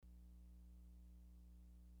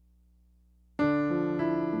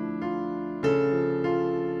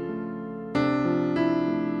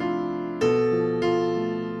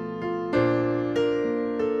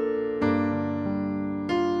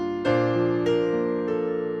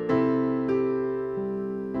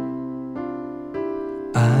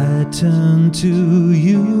turn to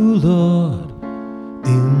you, Lord,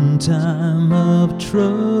 in time of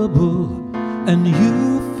trouble, and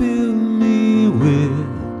you fill me with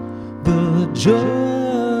the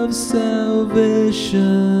joy of salvation.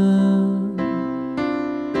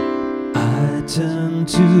 I turn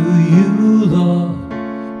to you, Lord,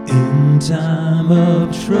 in time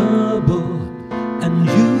of trouble, and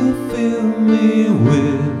you fill me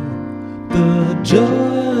with the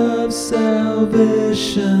joy of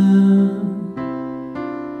salvation.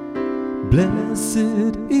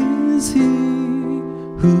 Blessed is he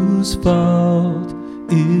whose fault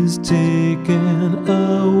is taken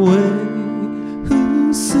away,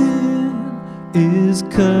 whose sin is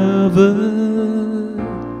covered.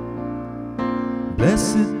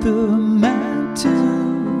 Blessed the man to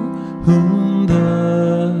whom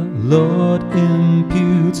the Lord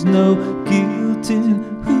imputes no guilt, in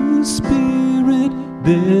whose spirit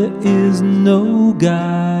there is no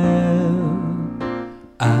guile.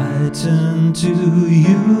 I turn to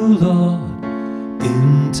you, Lord,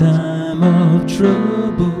 in time of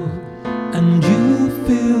trouble, and you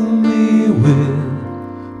fill me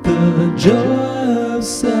with the joy of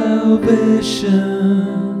salvation.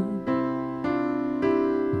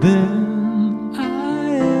 Then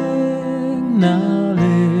I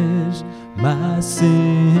acknowledge my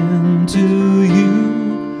sin to you,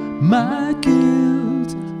 my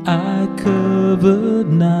guilt I covered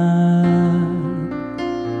now.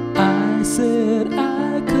 I said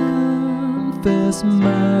I confess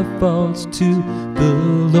my faults to the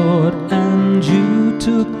Lord, and you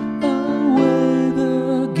took away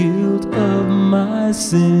the guilt of my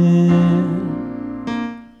sin.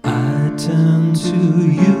 I turn to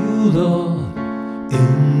you, Lord,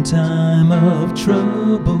 in time of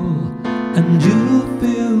trouble, and you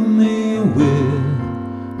fill me with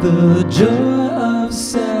the joy of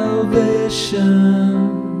salvation.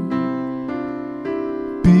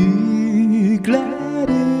 Be glad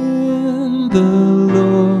in the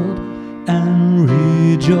Lord and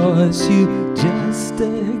rejoice, you just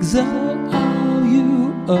exalt all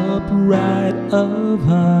you upright of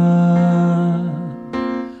heart.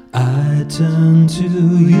 I turn to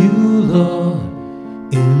you, Lord,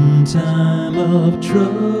 in time of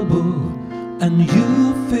trouble, and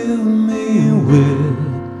you fill me with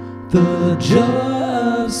the joy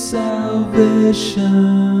of salvation.